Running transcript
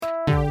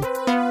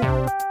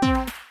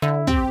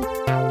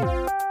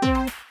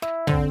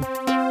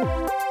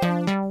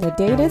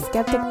The Data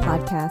Skeptic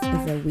Podcast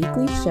is a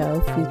weekly show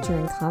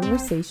featuring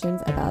conversations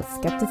about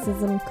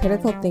skepticism,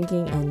 critical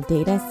thinking, and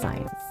data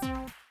science.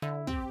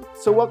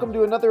 So welcome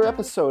to another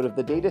episode of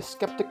the Data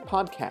Skeptic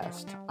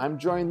Podcast. I'm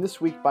joined this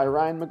week by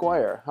Ryan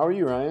McGuire. How are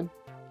you, Ryan?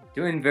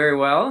 Doing very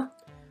well.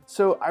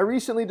 So I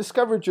recently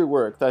discovered your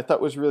work that I thought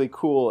was really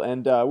cool,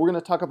 and we're going to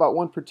talk about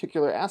one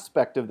particular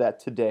aspect of that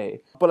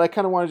today. But I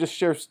kind of want to just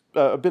share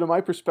a bit of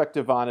my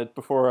perspective on it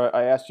before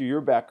I ask you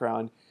your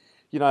background.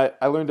 You know,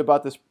 I learned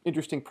about this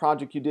interesting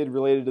project you did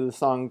related to the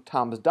song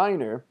Tom's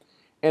Diner.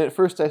 And at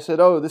first I said,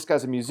 oh, this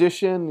guy's a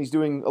musician. He's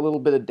doing a little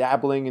bit of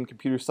dabbling in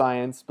computer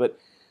science. But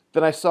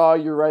then I saw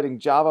you're writing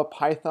Java,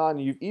 Python.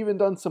 You've even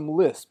done some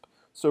Lisp.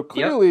 So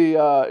clearly,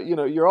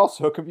 you're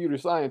also a computer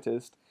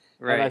scientist.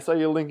 Right. And I saw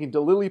you linking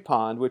to Lily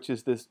Pond, which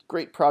is this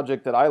great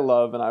project that I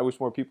love and I wish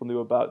more people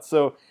knew about.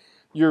 So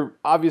you're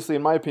obviously,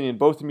 in my opinion,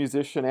 both a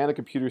musician and a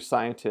computer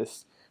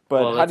scientist.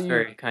 But well, that's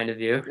very kind of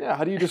you. Yeah,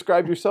 how do you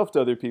describe yourself to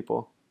other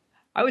people?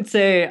 I would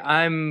say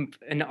I'm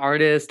an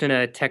artist and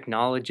a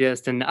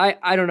technologist, and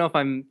I don't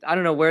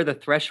know where the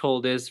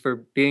threshold is for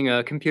being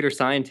a computer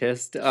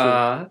scientist.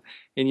 Sure.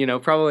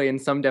 And probably in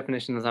some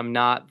definitions I'm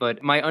not,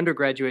 but my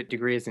undergraduate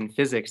degree is in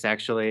physics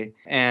actually,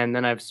 and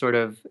then I've sort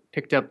of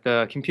picked up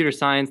the computer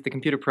science, the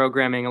computer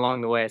programming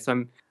along the way. So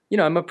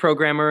I'm a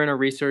programmer and a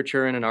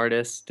researcher and an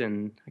artist,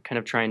 and I kind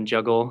of try and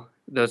juggle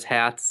those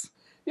hats.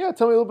 Yeah,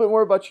 tell me a little bit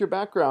more about your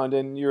background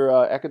and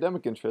your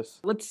academic interests.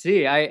 Let's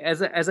see.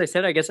 As I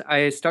said, I guess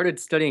I started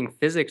studying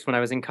physics when I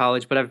was in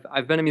college, but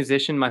I've been a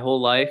musician my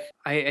whole life.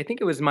 I think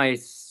it was my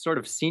sort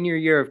of senior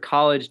year of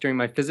college during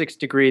my physics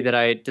degree that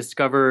I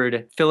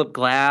discovered Philip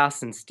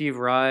Glass and Steve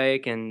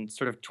Reich and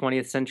sort of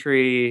 20th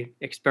century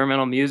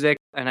experimental music.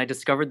 And I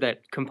discovered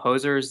that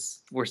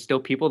composers were still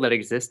people that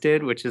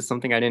existed, which is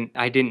something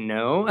I didn't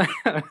know.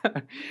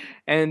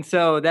 And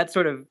so that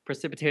sort of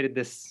precipitated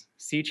this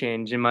sea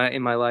change in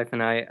my life,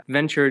 and I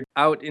ventured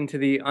out into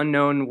the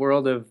unknown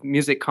world of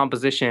music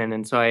composition.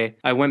 And so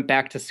I went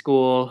back to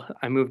school.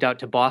 I moved out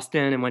to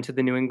Boston and went to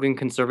the New England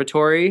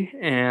Conservatory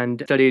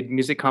and studied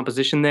music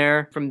composition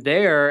there. From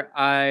there,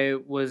 I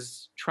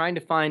was trying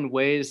to find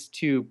ways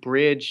to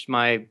bridge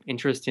my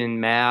interest in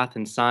math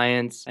and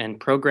science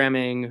and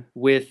programming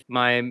with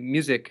my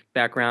music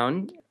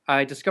background.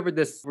 I discovered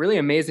this really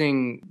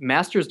amazing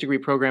master's degree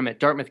program at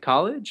Dartmouth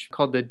College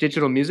called the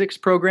Digital Musics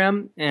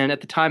Program. And at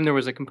the time, there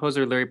was a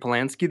composer, Larry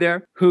Polanski,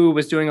 there, who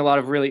was doing a lot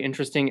of really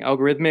interesting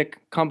algorithmic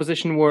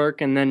composition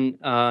work. And then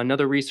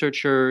another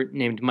researcher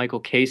named Michael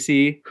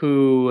Casey,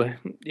 who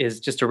is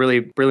just a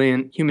really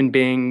brilliant human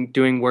being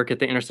doing work at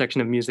the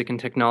intersection of music and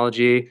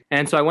technology.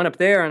 And so I went up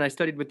there and I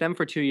studied with them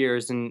for 2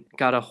 years and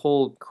got a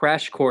whole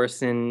crash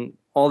course in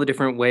all the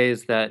different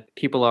ways that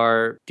people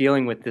are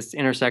dealing with this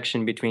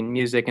intersection between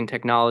music and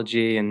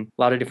technology and a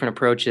lot of different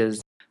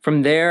approaches.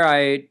 From there,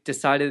 I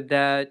decided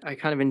that I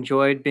kind of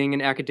enjoyed being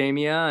in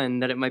academia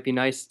and that it might be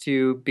nice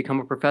to become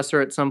a professor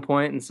at some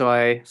point. And so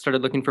I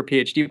started looking for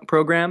PhD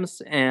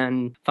programs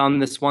and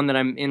found this one that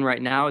I'm in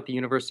right now at the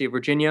University of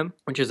Virginia,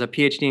 which is a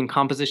PhD in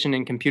composition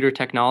and computer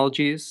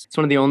technologies. It's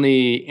one of the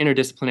only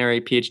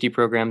interdisciplinary PhD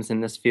programs in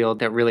this field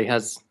that really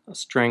has a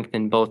strength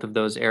in both of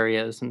those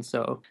areas. And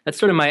so that's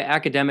sort of my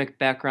academic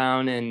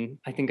background. And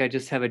I think I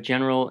just have a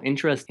general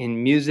interest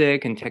in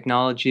music and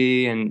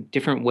technology and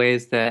different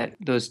ways that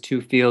those two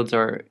fields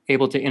are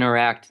able to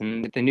interact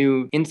and the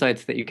new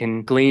insights that you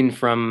can glean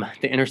from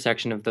the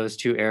intersection of those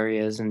two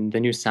areas and the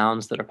new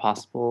sounds that are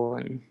possible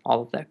and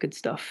all of that good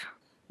stuff.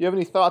 You have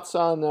any thoughts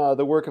on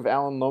the work of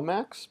Alan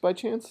Lomax by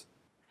chance?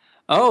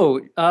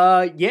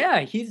 Yeah,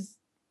 he's,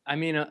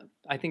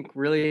 I think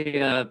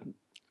really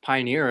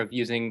pioneer of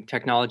using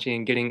technology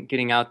and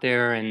getting out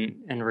there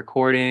and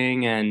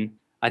recording, and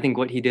I think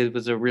what he did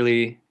was a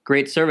really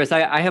great service.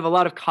 I have a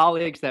lot of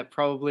colleagues that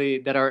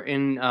are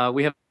in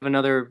we have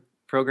another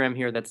program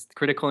here that's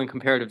critical and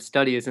comparative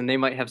studies, and they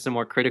might have some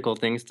more critical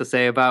things to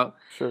say about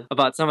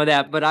some of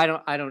that, but I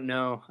don't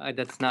know.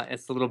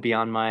 It's a little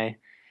beyond my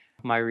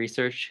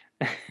research.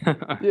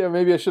 Yeah,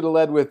 maybe I should have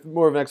led with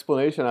more of an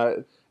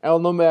explanation.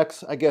 Alan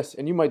Lomax, I guess,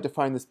 and you might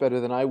define this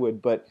better than I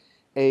would, but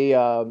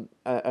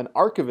an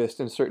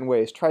archivist in certain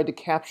ways, tried to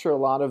capture a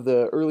lot of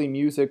the early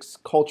musics,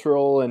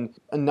 cultural and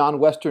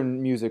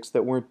non-Western musics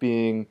that weren't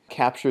being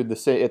captured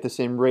at the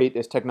same rate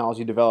as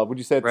technology developed. Would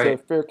you say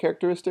that's a fair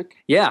characteristic?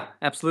 Yeah,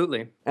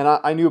 absolutely. And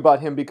I knew about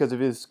him because of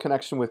his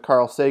connection with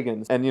Carl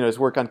Sagan and his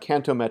work on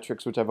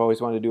cantometrics, which I've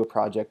always wanted to do a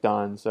project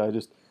on. So I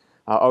just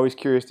always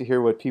curious to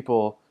hear what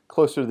people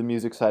closer to the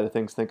music side of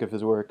things think of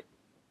his work.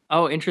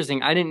 Oh,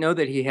 interesting. I didn't know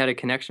that he had a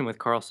connection with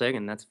Carl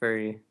Sagan. That's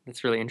really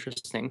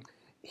interesting.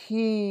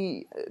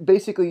 He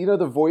basically,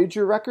 the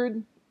Voyager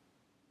record?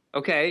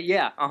 Okay,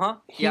 yeah,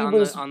 Yeah,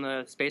 on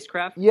the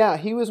spacecraft? Yeah,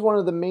 he was one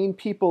of the main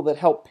people that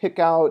helped pick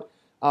out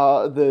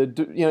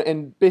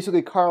and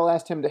basically Carl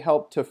asked him to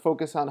help to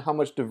focus on how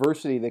much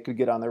diversity they could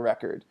get on the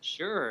record.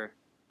 Sure.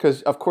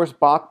 Because, of course,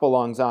 Bach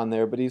belongs on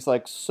there, but he's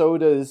like, so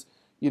does,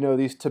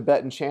 these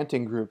Tibetan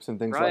chanting groups and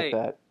things like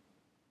that.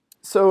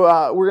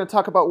 So we're going to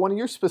talk about one of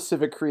your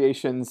specific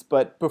creations,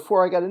 but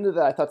before I got into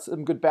that, I thought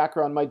some good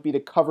background might be to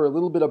cover a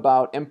little bit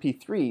about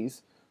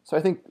MP3s. So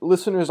I think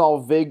listeners all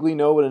vaguely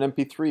know what an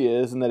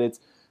MP3 is and that it's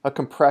a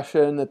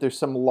compression, that there's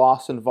some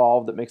loss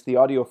involved that makes the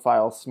audio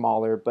file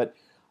smaller, but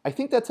I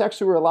think that's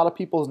actually where a lot of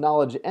people's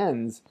knowledge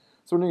ends.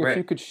 So I'm wondering if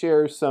you could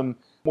share some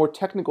more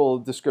technical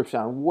description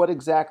on what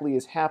exactly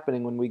is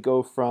happening when we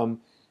go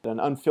from an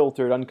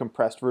unfiltered,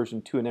 uncompressed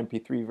version to an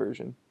MP3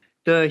 version.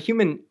 The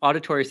human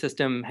auditory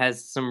system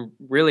has some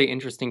really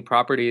interesting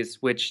properties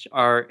which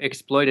are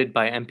exploited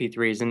by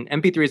MP3s. And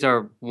MP3s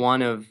are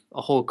one of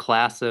a whole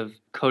class of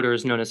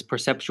coders known as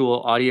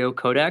perceptual audio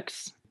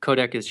codecs.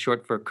 Codec is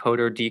short for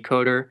coder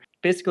decoder.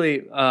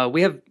 Basically,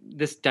 we have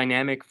this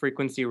dynamic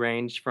frequency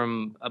range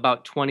from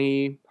about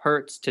 20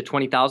 hertz to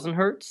 20,000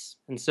 hertz.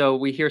 And so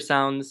we hear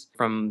sounds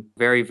from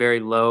very, very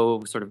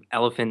low sort of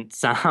elephant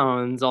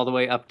sounds all the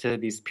way up to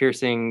these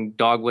piercing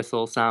dog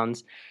whistle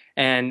sounds.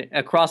 And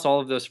across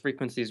all of those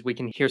frequencies, we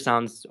can hear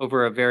sounds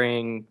over a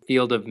varying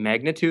field of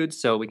magnitudes.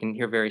 So we can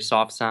hear very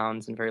soft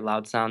sounds and very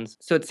loud sounds.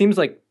 So it seems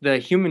like the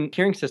human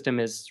hearing system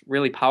is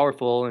really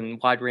powerful and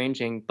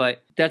wide-ranging,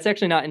 but that's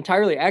actually not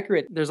entirely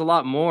accurate. There's a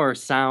lot more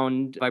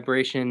sound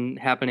vibration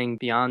happening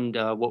beyond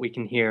what we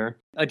can hear.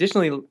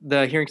 Additionally,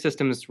 the hearing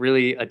system is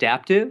really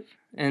adaptive.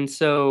 And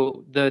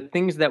so the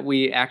things that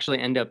we actually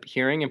end up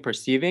hearing and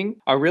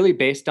perceiving are really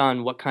based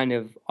on what kind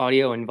of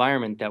audio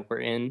environment that we're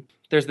in.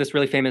 There's this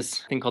really famous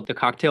thing called the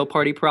cocktail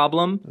party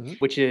problem,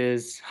 which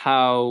is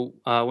how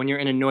when you're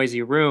in a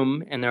noisy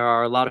room and there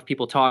are a lot of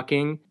people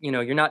talking,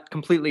 you're not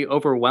completely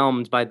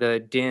overwhelmed by the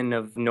din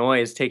of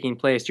noise taking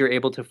place. You're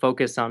able to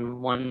focus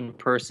on one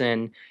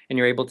person and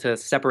you're able to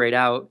separate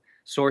out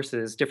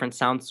sources, different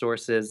sound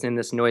sources in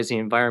this noisy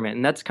environment.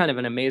 And that's kind of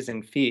an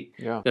amazing feat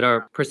that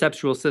our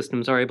perceptual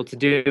systems are able to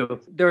do.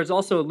 There's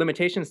also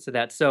limitations to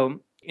that. So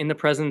in the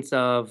presence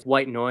of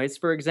white noise,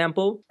 for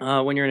example,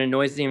 when you're in a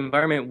noisy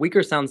environment,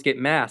 weaker sounds get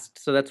masked.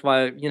 So that's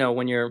why,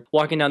 when you're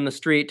walking down the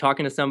street,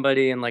 talking to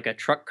somebody and like a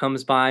truck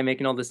comes by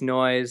making all this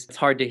noise, it's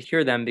hard to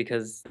hear them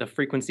because the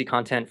frequency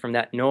content from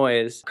that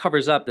noise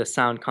covers up the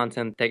sound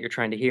content that you're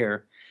trying to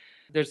hear.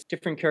 There's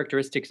different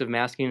characteristics of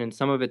masking, and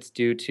some of it's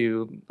due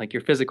to like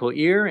your physical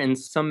ear, and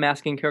some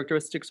masking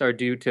characteristics are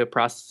due to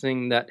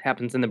processing that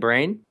happens in the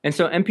brain. And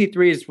so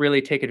MP3s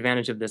really take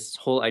advantage of this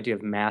whole idea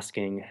of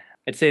masking.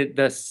 I'd say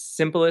the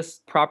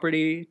simplest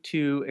property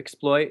to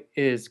exploit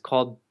is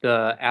called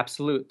the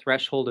absolute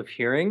threshold of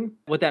hearing.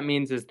 What that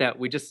means is that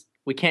we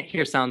can't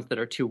hear sounds that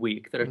are too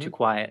weak, that are too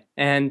quiet.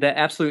 And the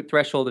absolute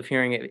threshold of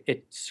hearing,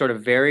 it sort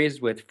of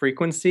varies with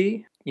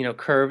frequency.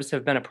 Curves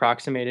have been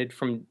approximated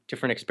from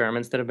different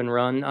experiments that have been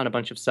run on a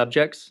bunch of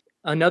subjects.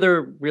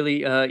 Another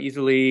really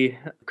easily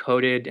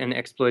coded and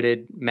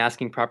exploited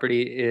masking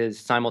property is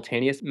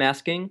simultaneous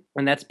masking,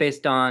 and that's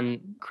based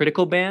on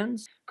critical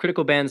bands.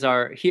 Critical bands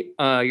are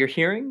your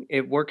hearing.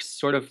 It works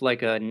sort of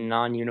like a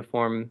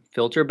non-uniform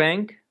filter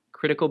bank.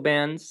 Critical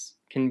bands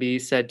can be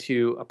said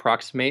to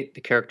approximate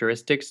the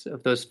characteristics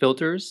of those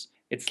filters.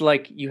 It's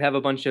like you have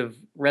a bunch of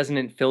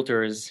resonant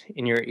filters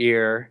in your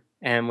ear,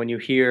 and when you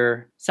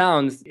hear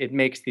sounds, it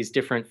makes these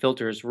different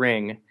filters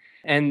ring.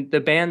 And the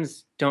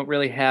bands don't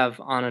really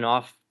have on and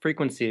off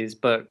frequencies,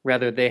 but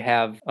rather they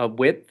have a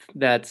width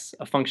that's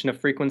a function of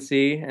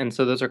frequency, and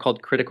so those are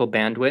called critical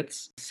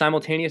bandwidths.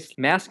 Simultaneous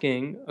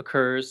masking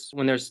occurs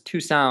when there's two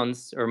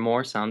sounds, or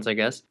more sounds, I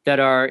guess, that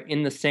are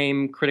in the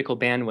same critical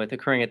bandwidth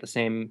occurring at the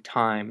same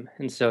time.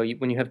 And so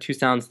when you have two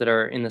sounds that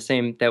are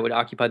that would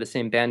occupy the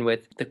same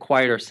bandwidth, the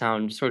quieter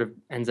sound sort of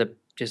ends up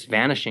just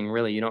vanishing,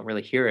 really. You don't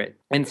really hear it.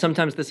 And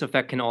sometimes this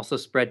effect can also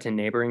spread to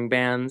neighboring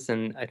bands,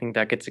 and I think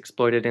that gets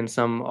exploited in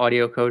some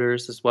audio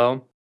coders as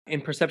well.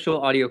 In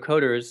perceptual audio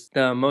coders,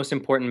 the most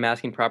important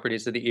masking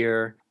properties of the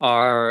ear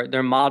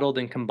they're modeled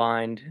and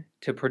combined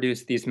to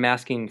produce these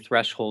masking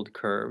threshold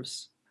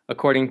curves.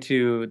 According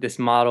to this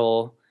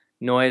model,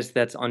 noise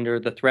that's under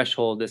the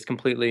threshold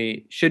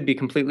should be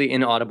completely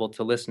inaudible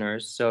to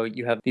listeners. So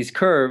you have these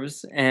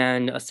curves,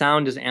 and a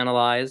sound is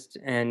analyzed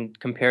and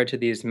compared to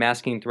these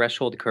masking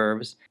threshold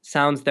curves.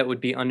 Sounds that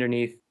would be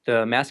underneath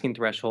the masking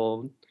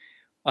threshold,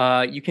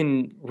 you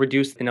can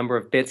reduce the number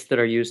of bits that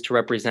are used to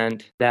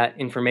represent that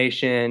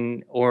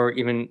information, or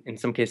even in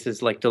some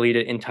cases like delete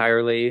it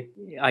entirely.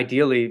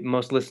 Ideally,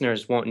 most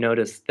listeners won't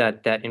notice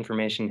that that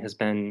information has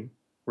been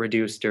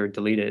reduced or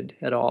deleted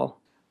at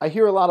all. I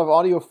hear a lot of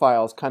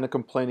audiophiles kind of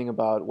complaining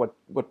about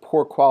what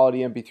poor quality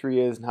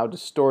MP3 is and how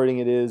distorting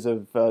it is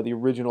of the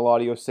original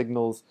audio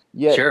signals.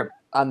 Yet,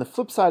 on the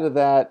flip side of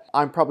that,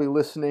 I'm probably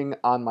listening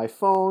on my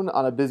phone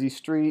on a busy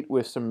street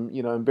with some,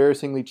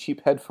 embarrassingly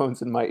cheap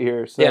headphones in my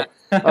ear. So,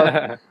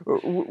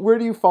 where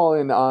do you fall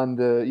in on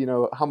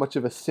the, how much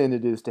of a sin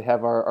it is to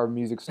have our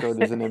music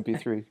stored as an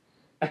MP3?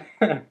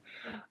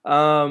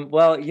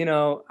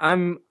 Well,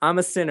 I'm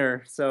a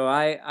sinner, so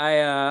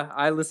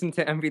I listen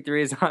to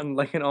MP3s on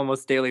like an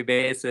almost daily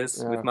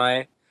basis with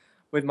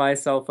my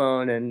cell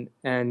phone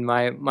and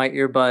my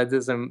earbuds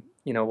as I'm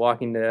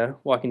walking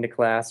to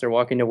class or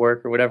walking to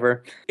work or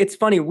whatever. It's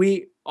funny,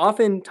 we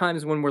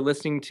oftentimes when we're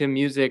listening to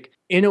music,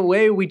 in a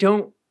way we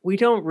don't we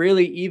don't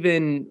really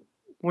even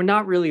we're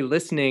not really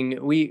listening.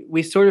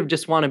 We sort of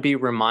just want to be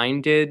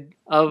reminded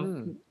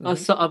of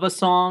of a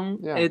song.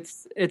 Yeah.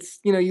 It's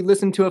you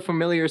listen to a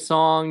familiar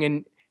song,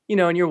 and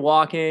and you're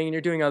walking and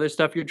you're doing other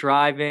stuff, you're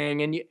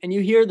driving, and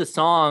you hear the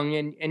song,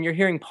 and you're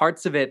hearing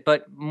parts of it,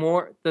 but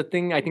more the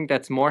thing I think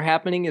that's more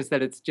happening is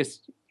that it's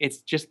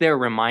just there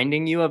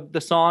reminding you of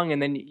the song,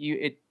 and then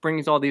it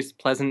brings all these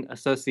pleasant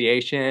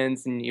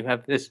associations, and you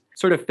have this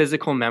sort of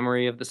physical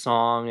memory of the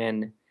song.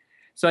 And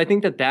so I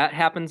think that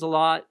happens a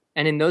lot.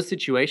 And in those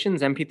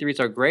situations, MP3s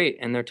are great,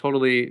 and they're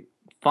totally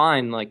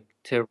fine, like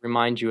to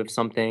remind you of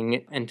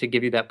something and to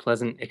give you that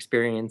pleasant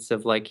experience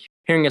of like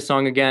hearing a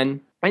song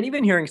again, and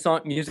even hearing song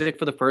music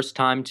for the first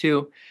time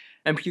too.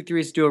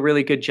 MP3s do a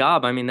really good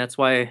job. I mean, that's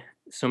why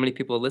so many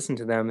people listen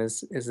to them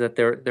is that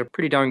they're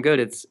pretty darn good.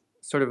 It's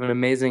sort of an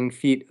amazing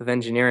feat of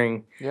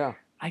engineering. Yeah.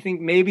 I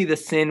think maybe the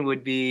sin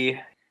would be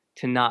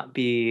to not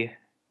be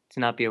to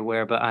not be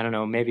aware, but I don't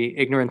know, maybe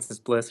ignorance is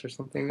bliss or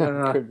something.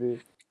 Could be.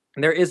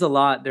 There is a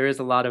lot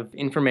of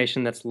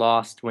information that's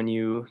lost when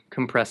you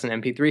compress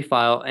an MP3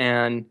 file,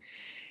 and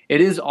it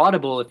is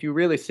audible if you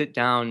really sit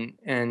down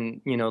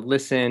and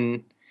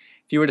listen.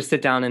 If you were to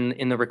sit down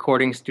in the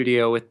recording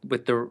studio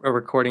with the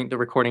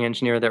recording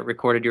engineer that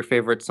recorded your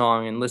favorite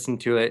song and listen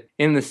to it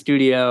in the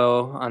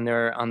studio on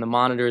the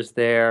monitors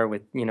there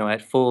with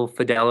at full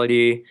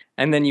fidelity,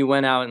 and then you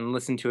went out and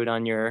listened to it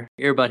on your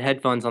earbud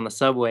headphones on the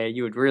subway,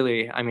 you would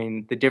really, I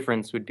mean, the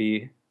difference would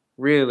be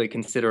really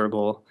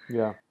considerable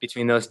Yeah.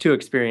 between those two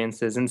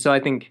experiences. And so I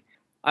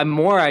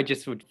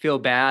just would feel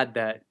bad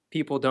that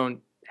people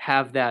don't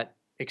have that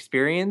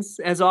experience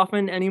as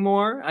often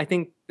anymore. I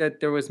think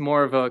that there was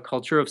more of a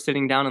culture of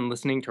sitting down and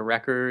listening to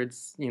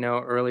records,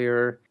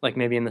 earlier, like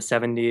maybe in the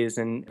 70s,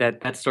 and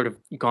that's sort of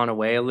gone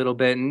away a little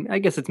bit. And I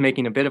guess it's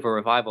making a bit of a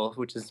revival,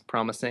 which is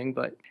promising,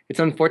 but it's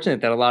unfortunate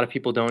that a lot of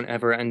people don't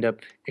ever end up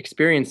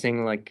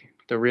experiencing like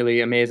the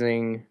really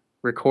amazing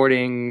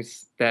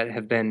recordings that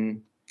have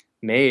been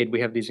made.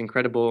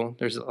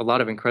 There's a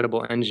lot of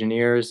incredible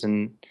engineers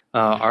and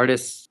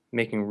artists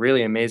making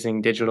really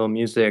amazing digital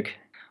music.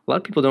 A lot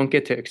of people don't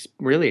get to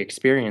really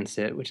experience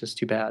it, which is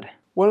too bad.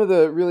 One of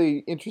the really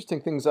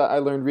interesting things I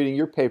learned reading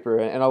your paper,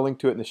 and I'll link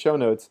to it in the show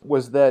notes,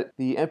 was that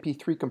the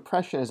MP3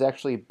 compression is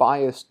actually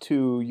biased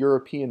to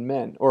European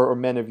men, or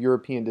men of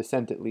European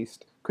descent at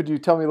least. Could you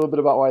tell me a little bit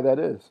about why that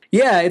is?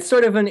 Yeah, it's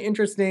sort of an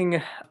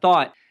interesting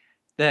thought.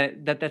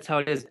 That's how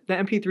it is. The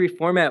MP3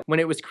 format,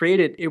 when it was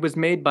created, it was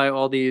made by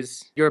all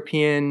these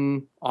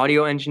European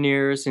audio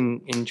engineers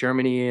in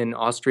Germany and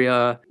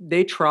Austria.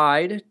 They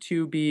tried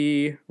to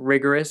be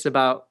rigorous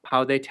about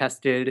how they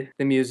tested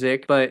the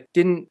music, but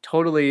didn't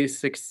totally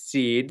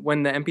succeed.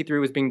 When the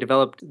MP3 was being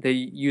developed, they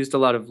used a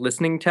lot of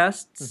listening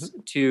tests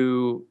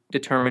to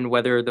determine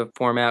whether the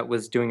format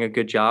was doing a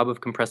good job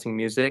of compressing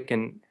music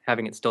and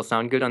having it still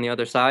sound good on the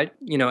other side.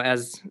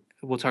 As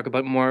we'll talk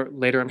about more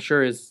later, I'm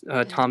sure, is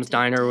Tom's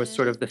Diner was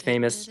sort of the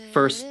famous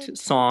first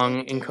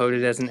song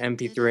encoded as an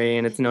MP3,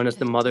 and it's known as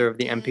the mother of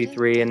the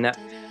MP3, and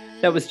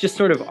that was just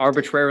sort of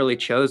arbitrarily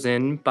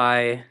chosen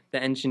by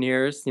the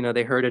engineers.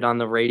 They heard it on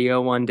the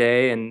radio one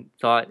day and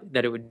thought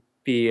that it would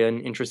be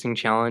an interesting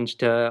challenge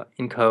to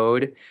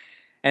encode.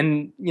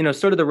 And,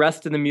 sort of the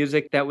rest of the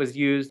music that was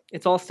used,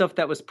 it's all stuff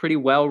that was pretty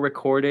well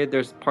recorded.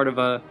 There's part of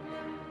a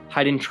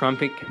Haydn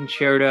trumpet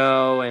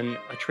concerto and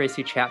a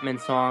Tracy Chapman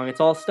song. It's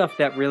all stuff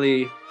that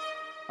really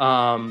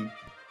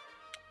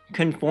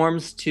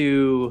conforms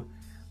to,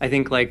 I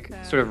think, like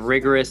sort of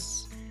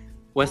rigorous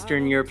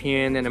Western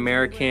European and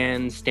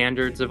American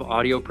standards of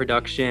audio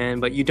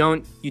production. But you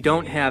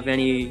don't have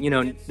any,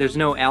 there's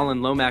no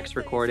Alan Lomax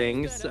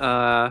recordings,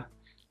 for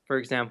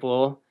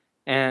example,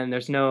 and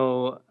there's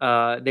no,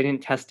 they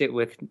didn't test it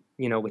with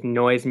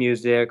noise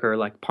music or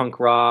like punk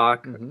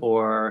rock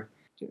or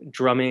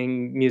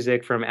drumming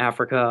music from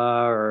Africa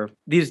or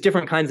these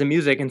different kinds of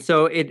music. And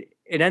so it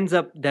ends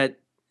up that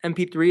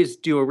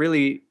MP3s do a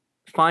really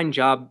fine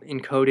job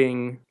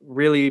encoding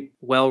really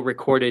well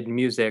recorded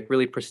music,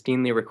 really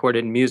pristinely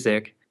recorded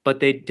music, but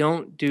they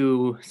don't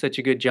do such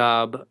a good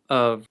job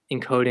of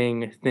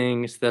encoding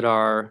things that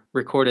are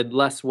recorded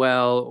less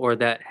well or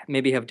that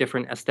maybe have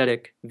different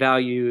aesthetic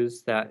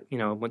values that,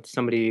 when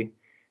somebody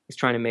is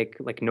trying to make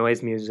like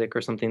noise music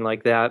or something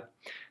like that,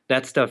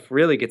 that stuff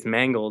really gets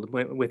mangled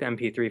with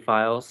MP3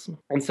 files.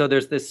 And so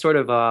there's this sort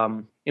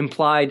of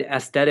implied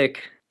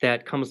aesthetic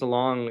that comes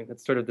along.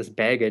 It's sort of this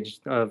baggage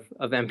of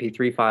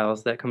MP3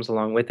 files that comes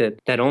along with it,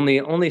 that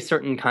only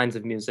certain kinds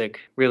of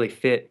music really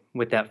fit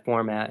with that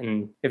format.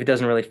 And if it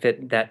doesn't really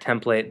fit that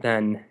template,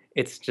 then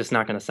it's just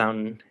not going to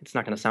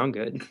sound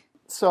good.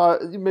 So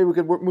maybe we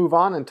could move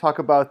on and talk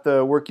about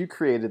the work you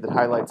created that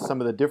highlights some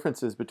of the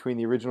differences between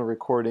the original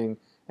recording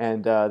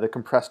and the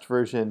compressed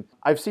version.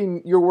 I've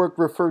seen your work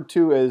referred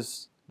to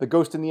as The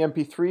Ghost in the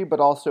MP3, but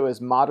also as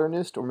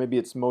modernist, or maybe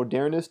it's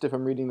modernist, if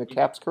I'm reading the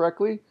caps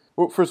correctly.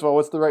 Well, first of all,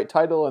 what's the right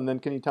title? And then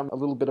can you tell me a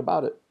little bit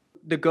about it?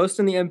 The Ghost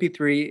in the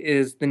MP3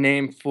 is the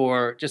name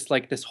for just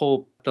like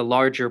the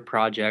larger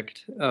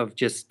project of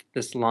just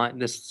this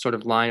sort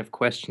of line of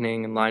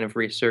questioning and line of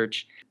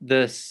research.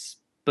 The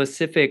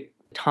specific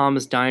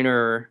Tom's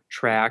Diner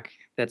track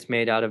that's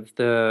made out of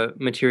the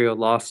material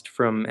lost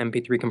from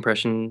MP3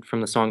 compression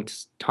from the song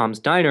Tom's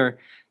Diner.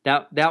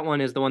 That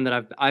one is the one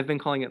that I've been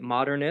calling it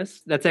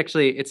Modernist. That's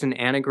actually, it's an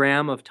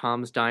anagram of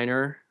Tom's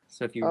Diner.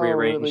 So if you Oh,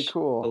 really rearrange the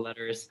cool.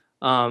 letters,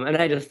 and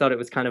I just thought it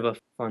was kind of a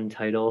fun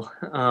title.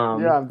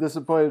 Yeah, I'm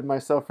disappointed in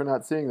myself for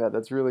not seeing that.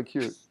 That's really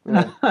cute.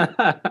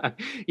 Yeah.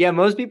 Yeah,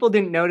 most people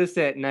didn't notice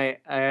it,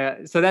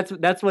 and so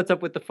that's what's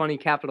up with the funny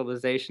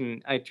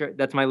capitalization.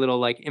 That's my little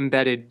like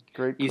embedded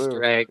Great Easter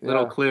clue. egg,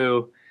 little Yeah.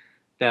 clue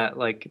that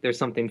like there's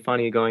something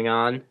funny going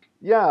on.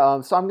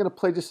 Yeah, so I'm going to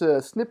play just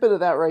a snippet of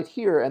that right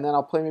here, and then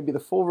I'll play maybe the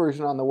full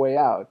version on the way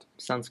out.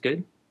 Sounds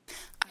good.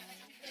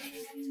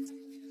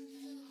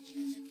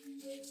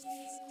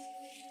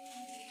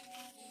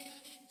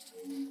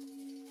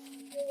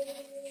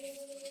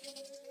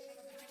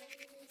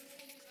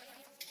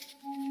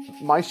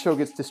 My show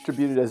gets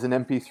distributed as an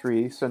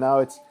MP3, so now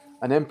it's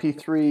an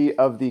MP3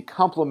 of the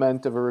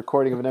complement of a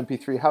recording of an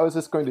MP3. How is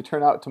this going to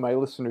turn out to my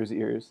listeners'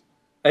 ears?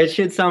 It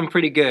should sound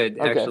pretty good,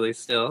 Okay. actually,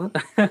 still.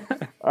 All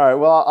right,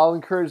 well, I'll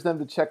encourage them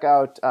to check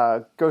out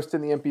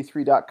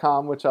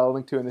ghostinthemp3.com, which I'll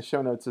link to in the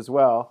show notes as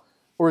well.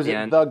 Or is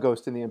Yeah. it The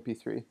Ghost in the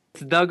MP3?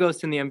 It's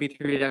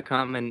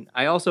theghostinthemp3.com, and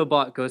I also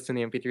bought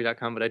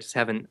ghostinthemp3.com, but I just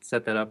haven't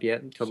set that up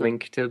yet to Sure.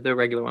 link to the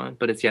regular one.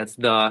 But it's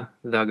the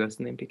Ghost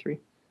in the MP3.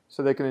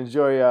 So they can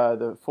enjoy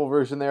the full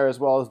version there as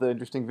well as the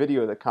interesting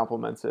video that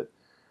complements it.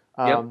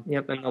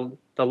 Yep, and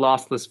the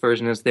lossless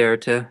version is there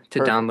to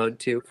Perfect. download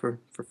too for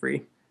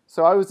free.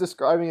 So I was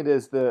describing it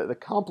as the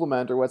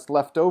complement, or what's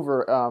left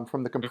over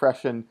from the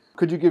compression.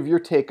 Could you give your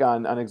take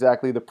on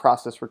exactly the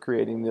process for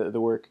creating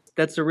the work?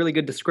 That's a really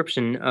good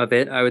description of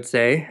it, I would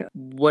say.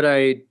 What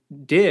I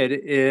did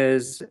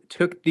is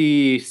took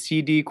the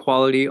CD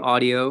quality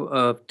audio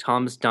of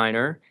Tom's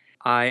Diner.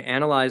 I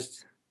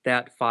analyzed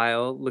that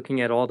file,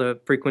 looking at all the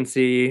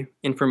frequency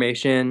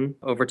information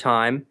over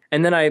time.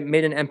 And then I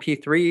made an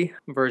MP3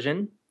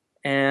 version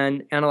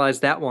and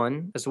analyzed that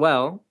one as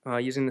well,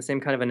 using the same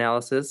kind of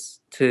analysis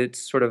to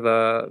sort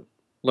of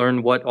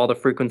learn what all the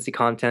frequency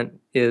content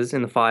is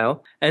in the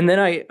file. And then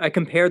I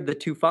compared the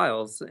two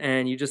files,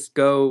 and you just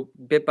go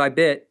bit by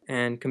bit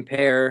and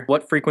compare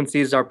what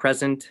frequencies are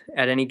present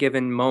at any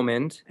given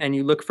moment, and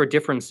you look for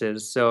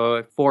differences.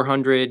 So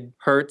 400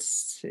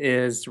 hertz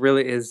is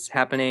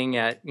happening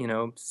at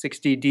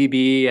 60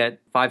 dB at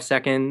 5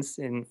 seconds,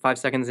 in 5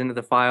 seconds into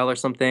the file or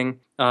something.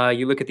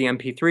 You look at the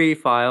MP3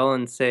 file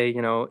and say,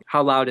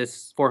 how loud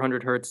is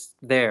 400 hertz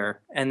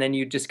there? And then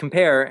you just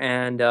compare.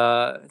 And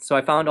so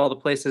I found all the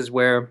places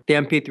where the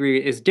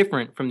MP3 is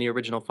different from the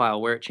original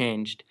file, where it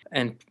changed,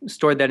 and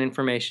stored that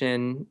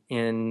information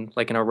in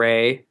like an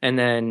array, and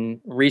then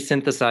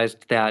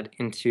resynthesized that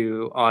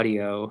into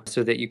audio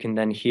so that you can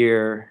then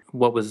hear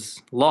what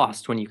was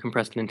lost when you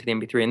compressed it into the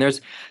MP3. And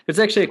there's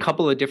actually a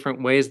couple of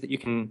different ways that you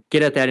can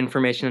get at that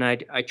information.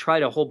 And I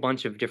tried a whole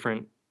bunch of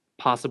different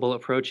possible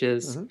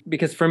approaches,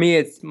 because for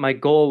me, my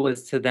goal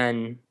was to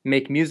then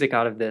make music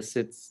out of this.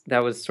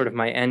 That was sort of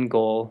my end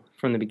goal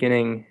from the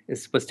beginning,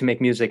 was to make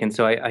music. And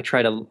so I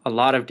tried a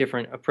lot of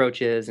different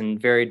approaches and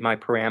varied my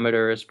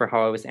parameters for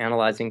how I was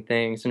analyzing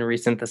things and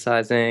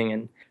resynthesizing,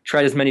 and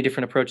tried as many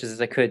different approaches as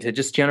I could to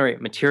just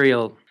generate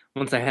material.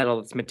 Once I had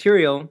all this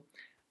material,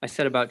 I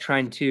set about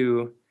trying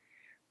to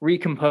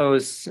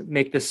recompose,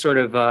 make this sort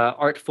of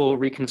artful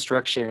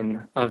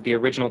reconstruction of the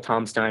original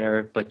Tom's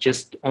Diner, but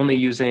just only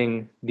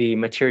using the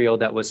material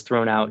that was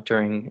thrown out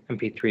during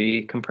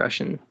MP3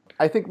 compression.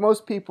 I think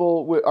most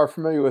people are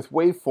familiar with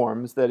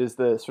waveforms, that is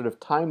the sort of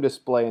time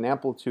display and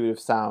amplitude of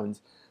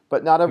sounds,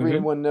 but not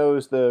everyone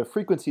knows the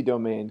frequency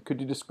domain.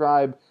 Could you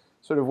describe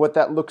sort of what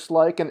that looks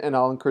like? And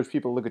I'll encourage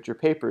people to look at your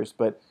papers,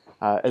 but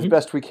as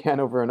best we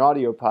can over an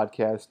audio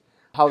podcast,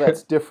 how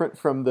that's different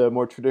from the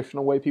more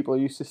traditional way people are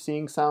used to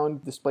seeing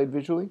sound displayed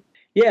visually?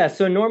 Yeah,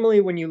 so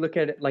normally when you look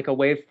at it like a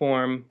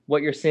waveform,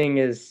 what you're seeing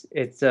is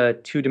it's a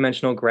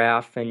two-dimensional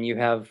graph, and you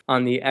have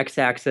on the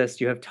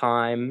x-axis you have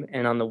time,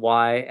 and on the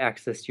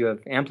y-axis you have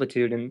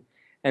amplitude.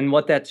 And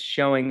what that's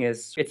showing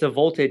is it's a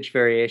voltage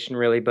variation,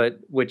 really, but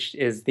which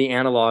is the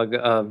analog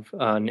of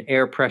an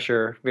air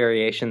pressure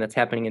variation that's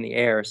happening in the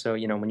air. So,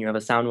 when you have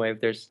a sound wave,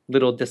 there's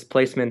little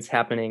displacements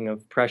happening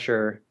of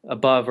pressure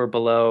above or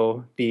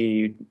below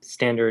the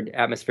standard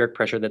atmospheric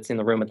pressure that's in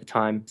the room at the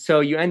time.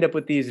 So you end up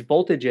with these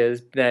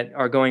voltages that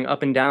are going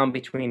up and down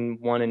between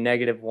 1 and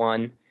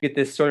 -1. You get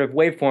this sort of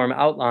waveform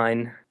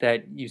outline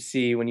that you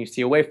see when you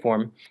see a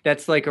waveform.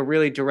 That's like a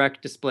really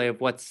direct display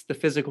of what's the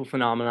physical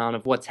phenomenon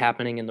of what's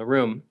happening in the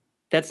room.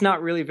 That's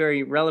not really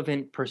very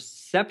relevant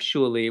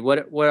perceptually.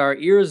 What our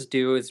ears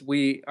do is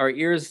our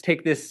ears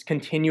take this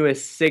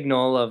continuous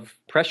signal of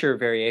pressure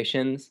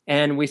variations,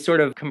 and we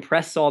sort of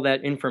compress all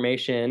that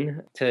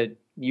information, to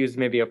use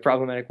maybe a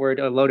problematic word,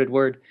 a loaded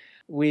word.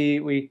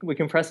 We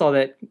compress all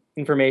that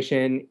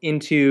information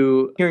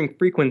into hearing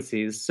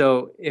frequencies.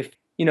 So if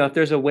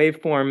there's a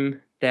waveform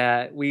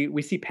that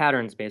we see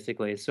patterns,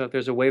 basically. So if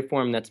there's a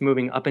waveform that's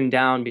moving up and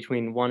down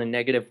between 1 and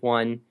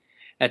 -1,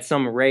 at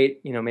some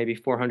rate, maybe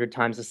 400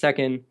 times a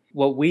second.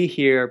 What we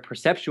hear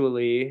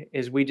perceptually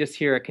is we just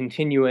hear a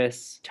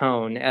continuous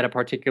tone at a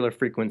particular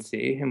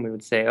frequency. And we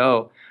would say,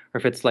 oh, or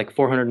if it's like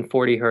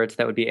 440 hertz,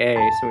 that would be A.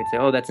 So we'd say,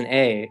 oh, that's an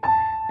A.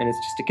 And it's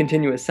just a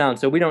continuous sound.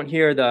 So we don't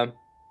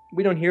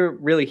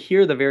really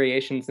hear the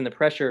variations in the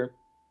pressure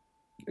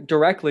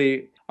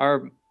directly.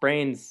 Our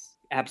brains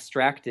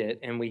abstract it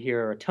and we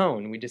hear a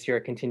tone. We just hear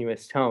a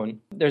continuous tone.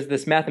 There's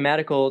this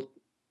mathematical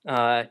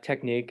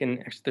technique, and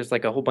actually there's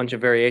like a whole bunch of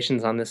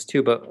variations on this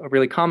too, but a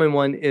really common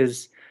one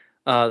is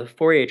the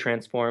Fourier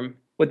transform.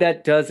 What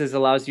that does is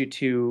allows you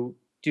to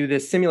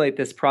simulate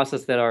this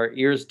process that our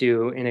ears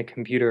do in a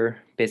computer,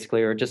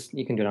 basically, or just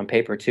you can do it on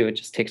paper too. It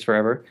just takes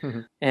forever. Mm-hmm.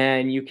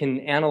 And you can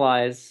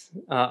analyze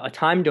a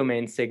time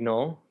domain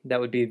signal, that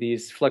would be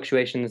these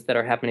fluctuations that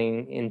are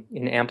happening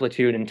in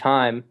amplitude and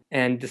time,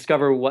 and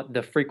discover what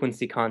the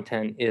frequency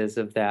content is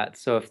of that.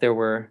 So if there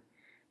were,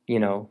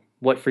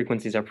 what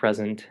frequencies are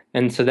present.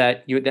 And so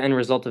the end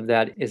result of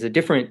that is a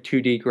different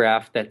 2D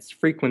graph that's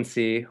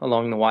frequency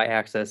along the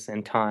y-axis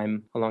and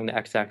time along the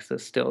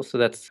x-axis still. So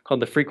that's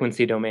called the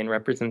frequency domain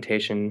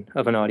representation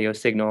of an audio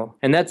signal.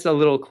 And that's a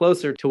little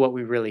closer to what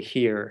we really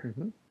hear,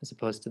 mm-hmm. as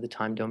opposed to the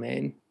time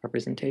domain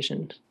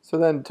representation. So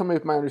then tell me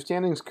if my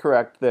understanding is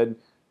correct, that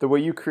the way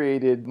you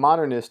created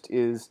Modernist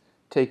is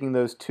taking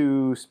those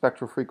two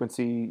spectral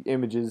frequency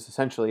images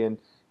essentially and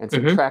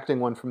subtracting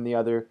mm-hmm. one from the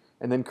other,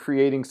 and then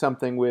creating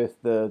something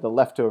with the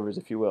leftovers,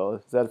 if you will.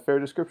 Is that a fair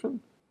description?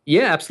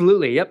 Yeah,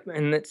 absolutely. Yep.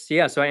 And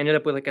so I ended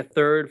up with like a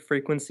third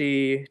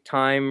frequency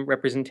time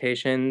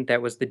representation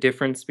that was the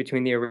difference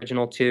between the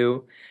original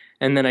two.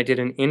 And then I did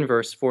an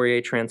inverse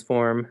Fourier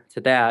transform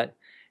to that.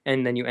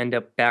 And then you end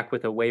up back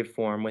with a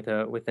waveform,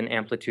 with an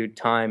amplitude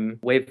time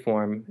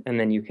waveform. And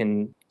then you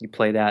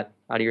play that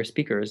out of your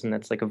speakers. And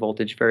that's like a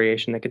voltage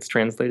variation that gets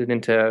translated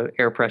into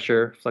air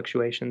pressure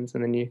fluctuations.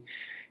 And then you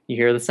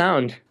hear the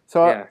sound.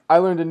 So yeah. I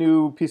learned a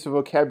new piece of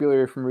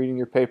vocabulary from reading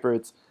your paper.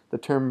 It's the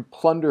term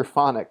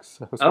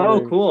plunderphonics.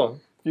 Oh, cool.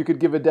 If you could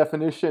give a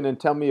definition and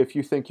tell me if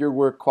you think your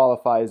work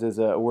qualifies as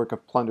a work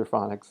of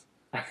plunderphonics.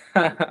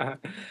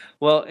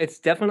 Well, it's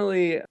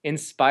definitely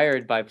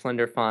inspired by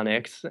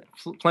plunderphonics.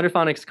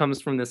 Plunderphonics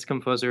comes from this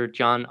composer,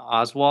 John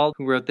Oswald,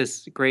 who wrote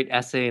this great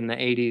essay in the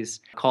 80s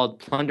called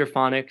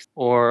Plunderphonics,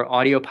 or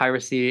Audio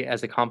Piracy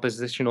as a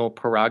Compositional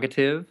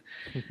Prerogative.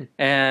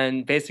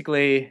 And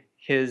basically,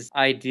 his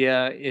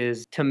idea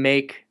is to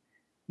make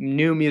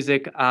new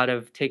music out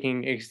of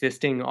taking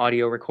existing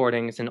audio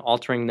recordings and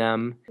altering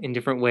them in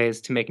different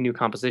ways to make new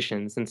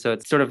compositions. And so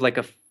it's sort of like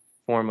a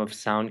form of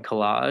sound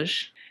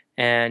collage.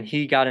 And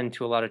he got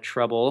into a lot of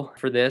trouble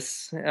for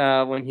this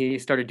when he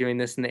started doing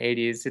this in the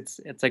 80s.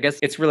 It's I guess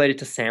it's related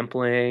to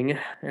sampling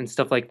and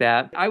stuff like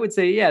that. I would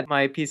say, yeah,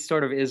 my piece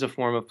sort of is a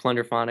form of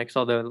plunderphonics,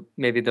 although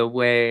maybe the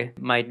way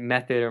my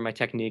method or my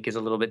technique is a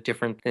little bit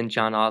different than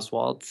John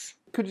Oswald's.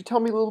 Could you tell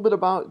me a little bit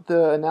about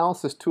the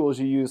analysis tools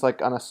you use,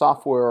 like on a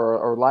software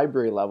or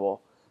library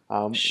level?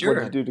 Sure. What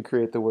did you do to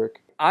create the work?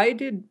 I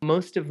did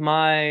most of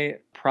my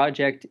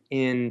project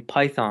in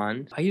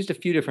Python. I used a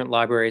few different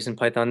libraries in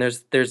Python.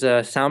 There's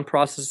a sound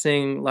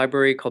processing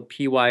library called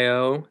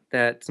PYO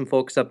that some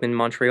folks up in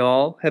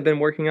Montreal have been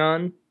working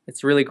on.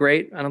 It's really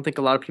great. I don't think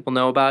a lot of people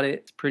know about it.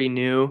 It's pretty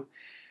new,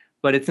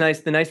 but it's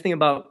nice. The nice thing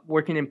about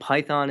working in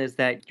Python is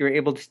that you're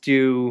able to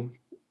do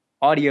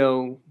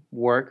audio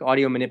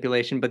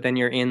manipulation, but then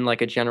you're in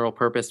like a general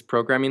purpose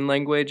programming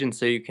language. And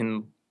so you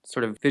can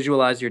sort of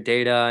visualize your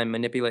data and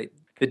manipulate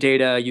the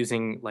data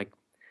using like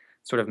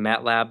sort of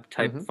MATLAB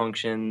type mm-hmm.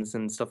 functions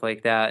and stuff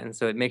like that. And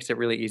so it makes it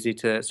really easy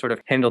to sort of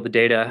handle the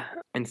data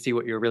and see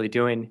what you're really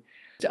doing.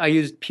 I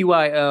used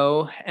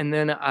PYO, and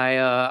then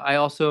I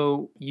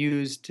also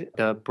used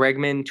the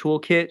Bregman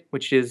toolkit,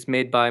 which is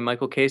made by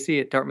Michael Casey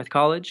at Dartmouth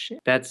College.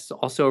 That's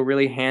also a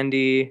really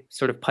handy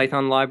sort of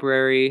Python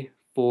library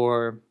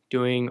for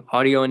doing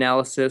audio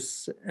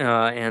analysis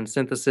and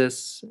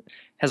synthesis.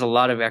 Has a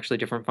lot of actually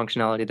different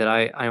functionality that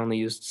I only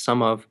used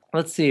some of.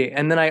 Let's see.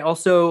 And then I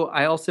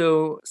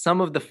also some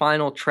of the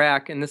final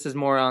track, and this is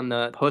more on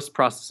the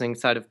post-processing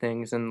side of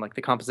things and like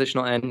the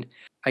compositional end,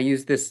 I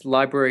use this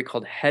library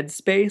called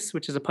Headspace,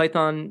 which is a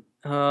Python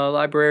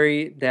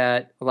library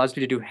that allows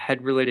me to do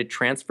head-related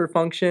transfer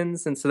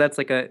functions. And so that's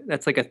like a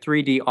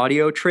 3D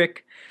audio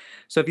trick.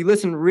 So if you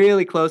listen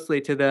really closely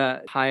to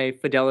the high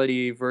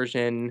fidelity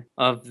version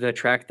of the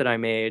track that I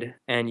made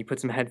and you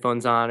put some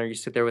headphones on or you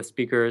sit there with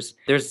speakers,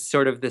 there's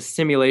sort of this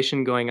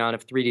simulation going on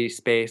of 3D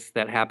space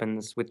that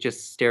happens with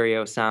just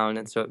stereo sound.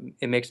 And so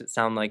it makes it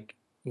sound like,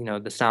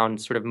 the sound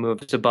sort of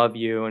moves above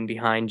you and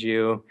behind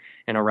you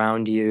and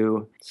around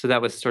you. So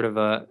that was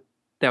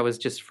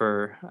just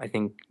for, I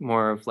think,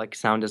 more of like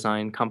sound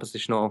design,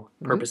 compositional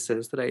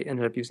purposes that I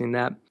ended up using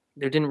that.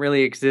 There didn't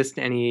really exist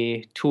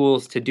any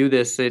tools to do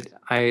this.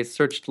 I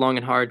searched long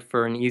and hard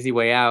for an easy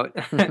way out,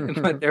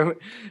 but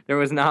there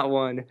was not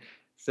one.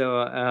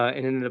 So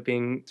it ended up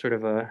being sort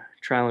of a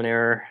trial and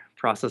error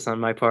process on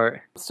my part.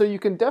 So you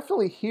can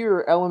definitely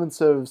hear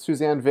elements of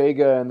Suzanne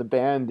Vega and the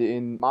band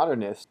in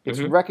Modernist. It's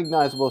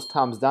recognizable as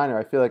Tom's Diner.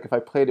 I feel like if I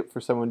played it for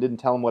someone, didn't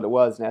tell them what it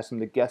was, and asked them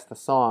to guess the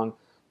song,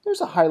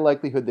 there's a high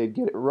likelihood they'd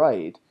get it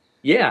right.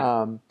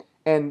 Yeah.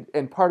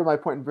 And part of my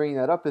point in bringing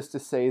that up is to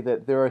say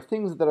that there are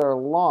things that are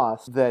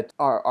lost that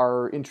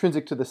are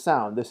intrinsic to the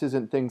sound. This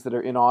isn't things that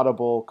are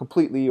inaudible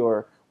completely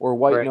or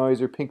white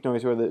noise or pink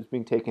noise or that's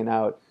being taken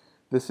out.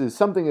 This is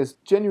something that's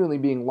genuinely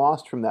being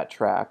lost from that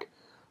track.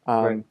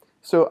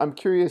 So I'm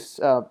curious,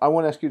 I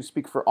won't ask you to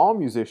speak for all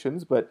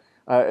musicians, but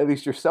at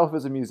least yourself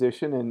as a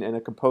musician and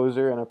a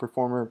composer and a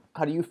performer,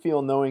 how do you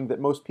feel knowing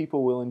that most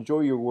people will enjoy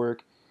your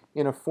work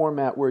in a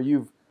format where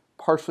you've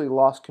partially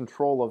lost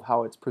control of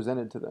how it's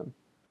presented to them?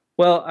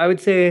 Well, I would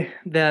say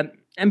that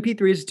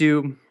MP3s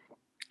do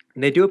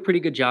a pretty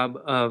good job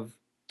of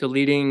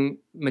deleting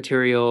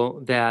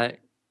material that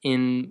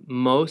in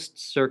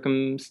most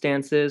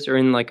circumstances, or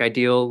in like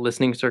ideal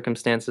listening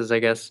circumstances, I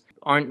guess,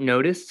 aren't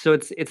noticed. So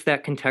it's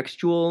that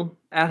contextual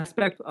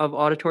aspect of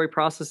auditory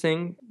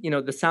processing.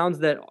 The sounds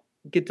that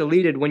get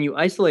deleted when you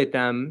isolate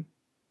them,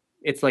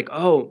 it's like,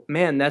 oh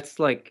man, that's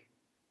like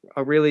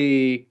a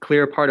really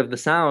clear part of the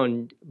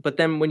sound. But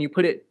then when you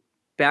put it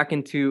back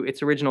into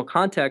its original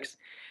context,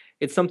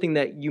 it's something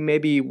that you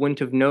maybe wouldn't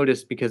have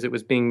noticed because it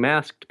was being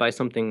masked by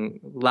something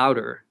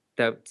louder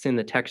that's in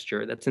the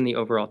texture, that's in the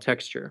overall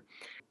texture.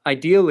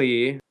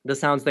 Ideally, the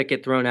sounds that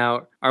get thrown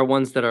out are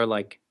ones that are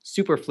like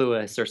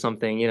superfluous or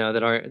something,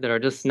 that are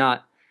just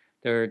not,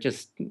 they're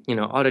just,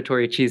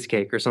 auditory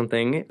cheesecake or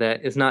something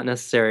that is not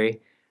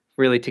necessary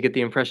really to get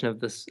the impression of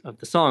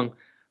the song.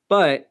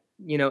 But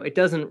it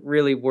doesn't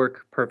really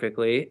work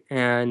perfectly,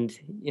 and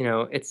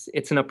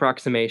it's an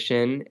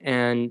approximation,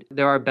 and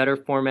there are better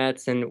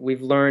formats, and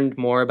we've learned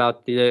more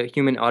about the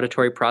human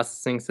auditory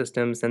processing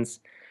system since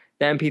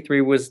the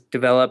MP3 was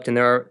developed, and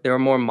there are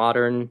more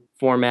modern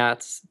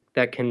formats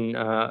that can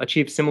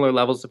achieve similar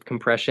levels of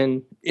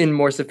compression in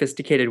more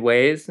sophisticated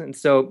ways. And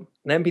so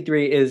the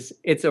MP3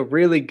 it's a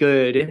really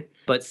good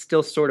but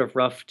still sort of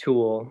rough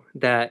tool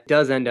that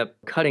does end up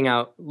cutting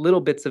out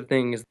little bits of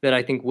things that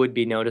I think would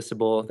be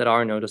noticeable, that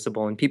are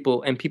noticeable. And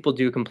people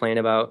do complain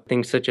about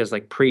things such as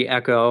like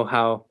pre-echo,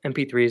 how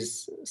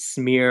MP3s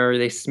smear,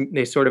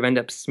 they sort of end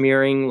up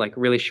smearing like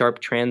really sharp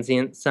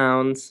transient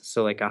sounds.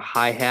 So like a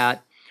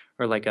hi-hat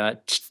or like a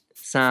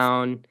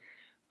sound,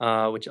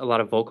 which a lot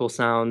of vocal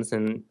sounds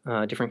and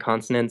different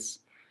consonants,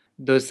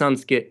 those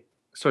sounds get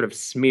sort of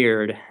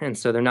smeared, and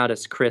so they're not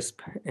as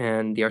crisp,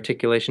 and the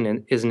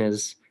articulation isn't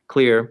as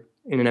clear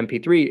in an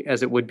MP3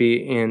 as it would be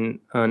in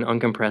an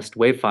uncompressed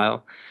WAV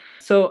file.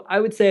 So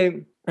I would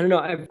say, I don't know,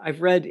 I've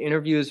read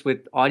interviews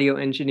with audio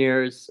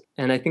engineers,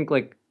 and I think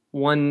like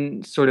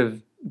one sort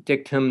of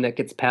dictum that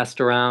gets passed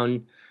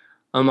around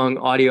among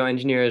audio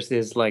engineers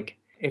is like,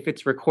 if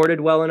it's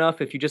recorded well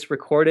enough, if you just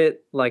record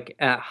it like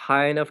at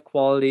high enough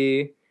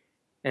quality,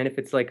 and if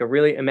it's like a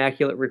really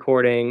immaculate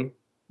recording,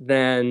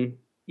 then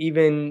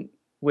even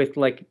with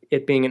like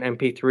it being an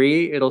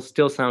MP3, it'll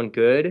still sound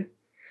good.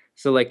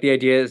 So like the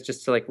idea is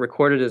just to like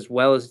record it as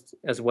well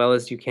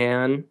as you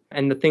can.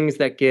 And the things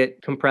that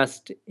get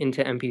compressed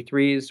into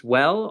MP3s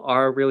well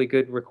are really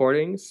good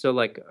recordings. So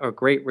like a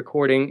great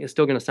recording is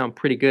still going to sound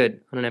pretty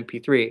good on an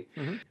MP3.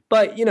 Mm-hmm.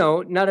 But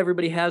not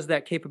everybody has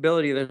that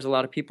capability. There's a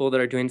lot of people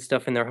that are doing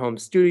stuff in their home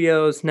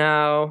studios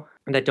now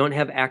that don't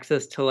have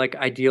access to like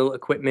ideal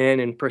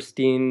equipment and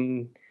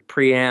pristine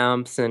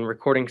preamps and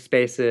recording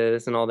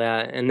spaces and all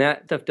that, and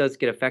that stuff does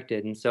get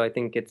affected. And so I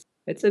think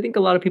I think a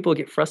lot of people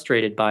get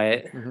frustrated by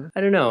it. Mm-hmm.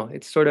 I don't know.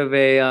 It's sort of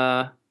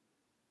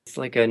it's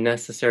like a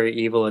necessary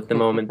evil at the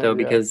moment though,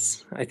 yeah.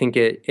 Because I think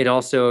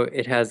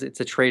it's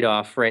a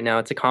trade-off right now.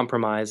 It's a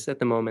compromise at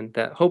the moment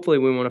that hopefully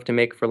we won't have to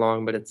make for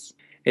long, but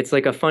it's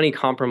like a funny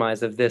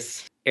compromise of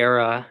this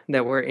era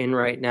that we're in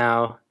right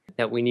now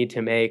that we need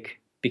to make,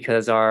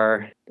 because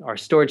our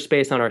storage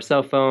space on our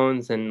cell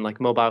phones and like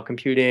mobile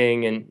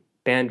computing and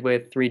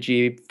bandwidth,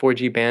 3G,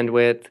 4G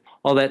bandwidth,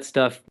 all that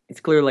stuff.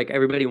 It's clear like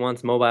everybody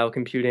wants mobile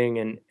computing,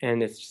 and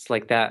it's just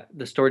like that.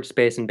 The storage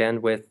space and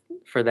bandwidth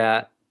for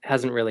that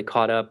hasn't really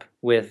caught up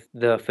with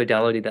the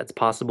fidelity that's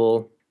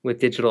possible with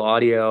digital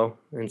audio.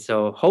 And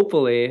so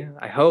hopefully,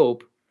 I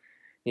hope,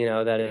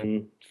 that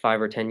in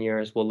 5 or 10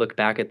 years, we'll look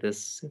back at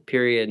this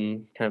period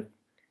and kind of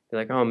be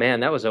like, oh man,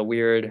 that was a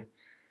weird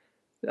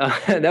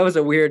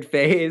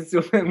phase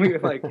when we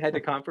like had to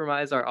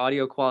compromise our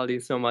audio quality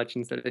so much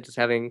instead of just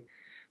having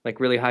like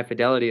really high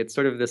fidelity. It's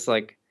sort of this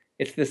like,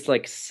 it's this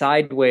like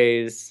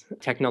sideways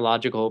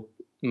technological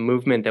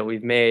movement that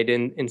we've made.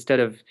 And instead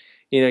of,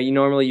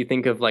 you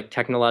think of like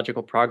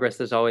technological progress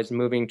as always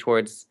moving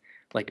towards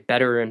like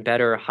better and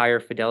better, higher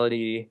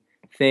fidelity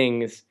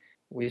things.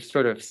 We've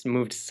sort of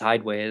moved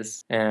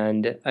sideways,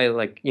 and I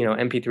like,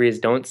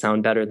 MP3s don't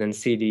sound better than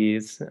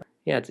CDs.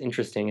 Yeah, it's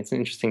interesting. It's an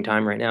interesting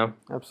time right now.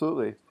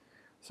 Absolutely.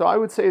 So I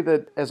would say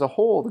that as a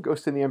whole, the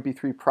Ghost in the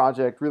MP3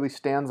 project really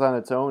stands on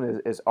its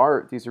own as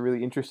art. These are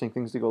really interesting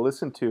things to go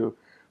listen to.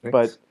 Thanks.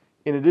 But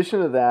in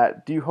addition to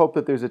that, do you hope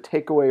that there's a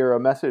takeaway or a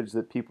message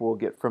that people will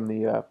get from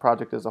the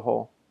project as a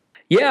whole?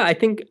 Yeah, I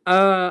think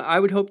I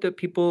would hope that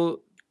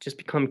people just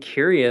become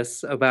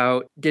curious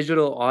about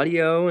digital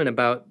audio and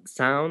about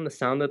sound, the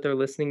sound that they're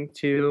listening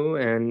to,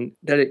 and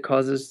that it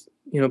causes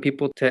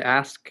people to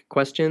ask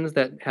questions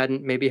that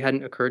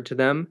hadn't occurred to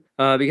them.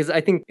 Because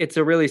I think it's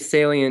a really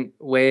salient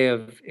way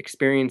of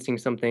experiencing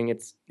something.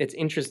 It's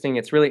interesting.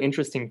 It's really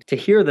interesting to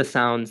hear the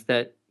sounds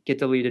that get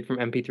deleted from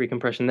MP3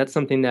 compression. That's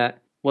something that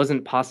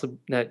wasn't possible,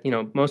 that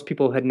most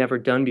people had never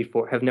done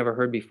before, have never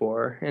heard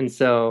before, and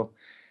so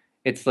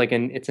it's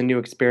a new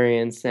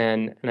experience,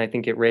 and I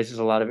think it raises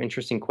a lot of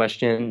interesting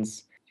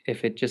questions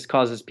if it just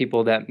causes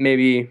people that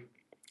maybe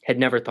had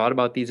never thought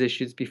about these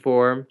issues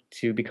before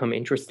to become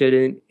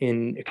interested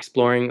in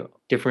exploring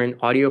different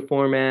audio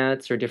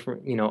formats or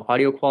different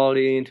audio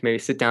quality, and to maybe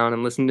sit down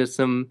and listen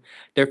to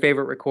their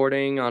favorite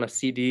recording on a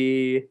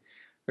CD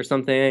or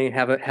something,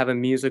 have a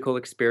musical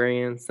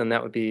experience, and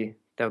that would be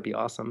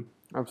awesome.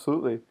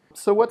 Absolutely.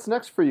 So what's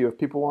next for you if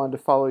people wanted to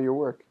follow your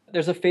work?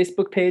 There's a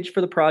Facebook page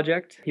for the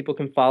project people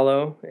can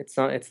follow. It's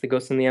the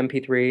Ghost in the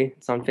MP3.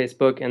 It's on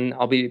Facebook, and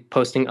I'll be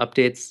posting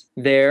updates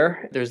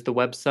there. There's the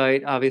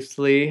website,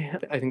 obviously.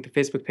 I think the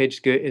Facebook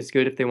page is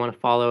good if they want to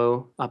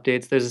follow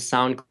updates. There's a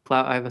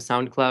SoundCloud. I have a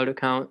SoundCloud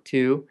account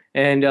too.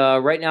 And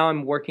right now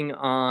I'm working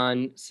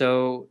on,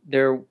 so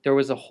there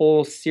was a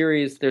whole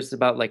series. There's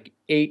about like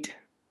 8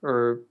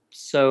 or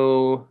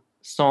so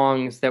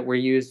songs that were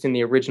used in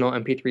the original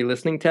MP3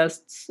 listening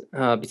tests,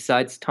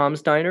 besides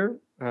Tom's Diner.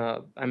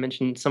 I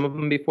mentioned some of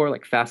them before,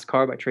 like Fast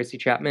Car by Tracy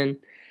Chapman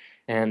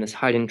and this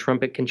Haydn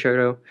Trumpet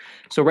Concerto.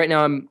 So right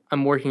now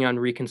I'm working on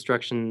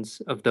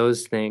reconstructions of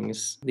those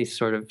things.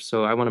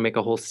 So I want to make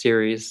a whole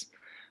series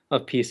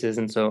of pieces,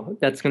 and so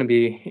that's going to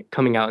be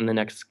coming out in the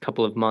next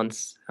couple of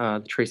months.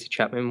 The Tracy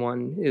Chapman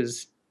one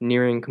is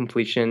nearing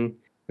completion,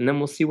 and then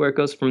we'll see where it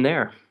goes from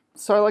there.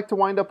 So I like to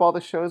wind up all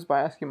the shows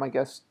by asking my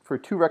guests for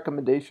 2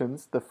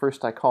 recommendations. The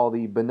first I call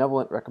the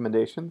benevolent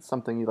recommendation,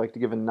 something you'd like to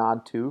give a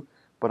nod to,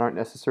 but aren't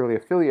necessarily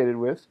affiliated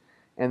with.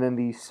 And then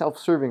the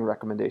self-serving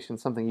recommendation,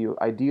 something you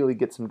ideally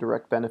get some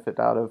direct benefit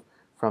out of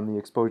from the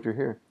exposure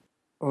here.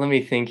 Let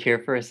me think here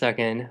for a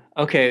second.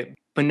 Okay,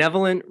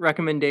 benevolent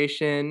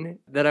recommendation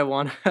that I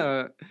want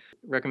to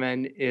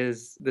recommend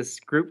is this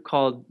group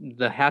called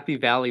the Happy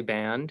Valley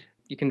Band.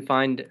 You can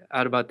find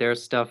out about their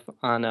stuff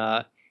on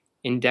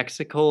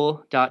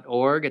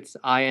indexical.org. It's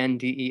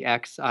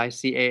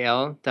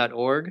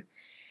INDEXICAL.org.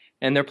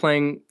 And they're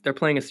playing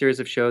a series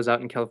of shows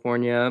out in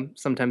California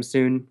sometime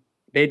soon.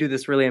 They do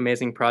this really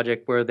amazing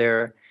project where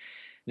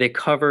they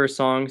cover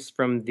songs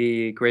from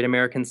the Great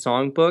American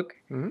Songbook,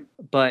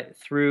 but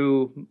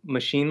through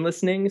machine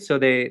listening. So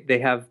they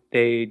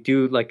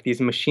do like these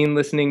machine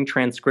listening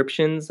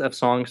transcriptions of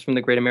songs from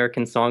the Great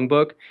American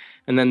Songbook,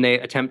 and then they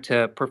attempt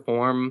to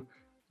perform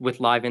with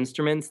live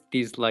instruments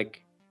these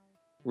like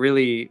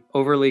really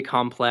overly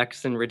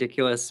complex and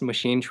ridiculous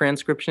machine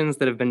transcriptions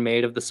that have been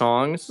made of the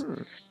songs.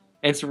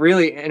 It's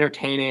really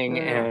entertaining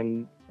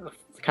and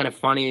kind of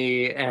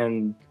funny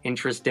and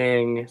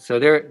interesting. So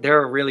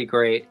they're really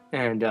great,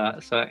 and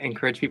so I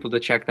encourage people to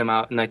check them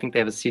out. And I think they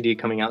have a CD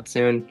coming out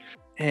soon.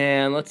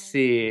 And let's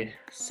see,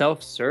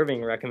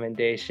 self-serving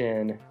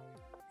recommendation.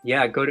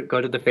 Yeah, go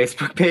to the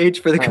Facebook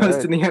page for the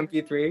Ghost in the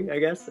MP3, I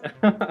guess.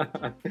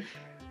 And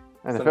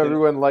if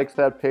everyone likes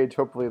that page,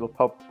 hopefully it'll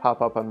pop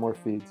up on more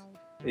feeds.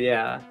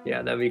 Yeah,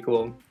 that'd be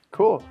cool.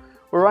 Cool.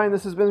 Well, Ryan,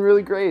 this has been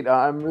really great.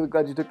 I'm really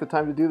glad you took the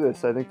time to do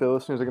this. I think the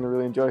listeners are going to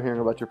really enjoy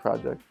hearing about your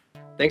project.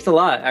 Thanks a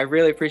lot. I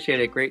really appreciate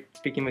it. Great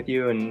speaking with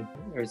you, and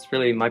it was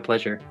really my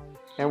pleasure.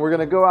 And we're going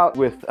to go out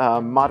with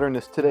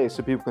Modernist Today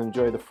so people can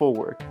enjoy the full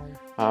work.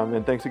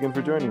 And thanks again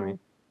for joining me.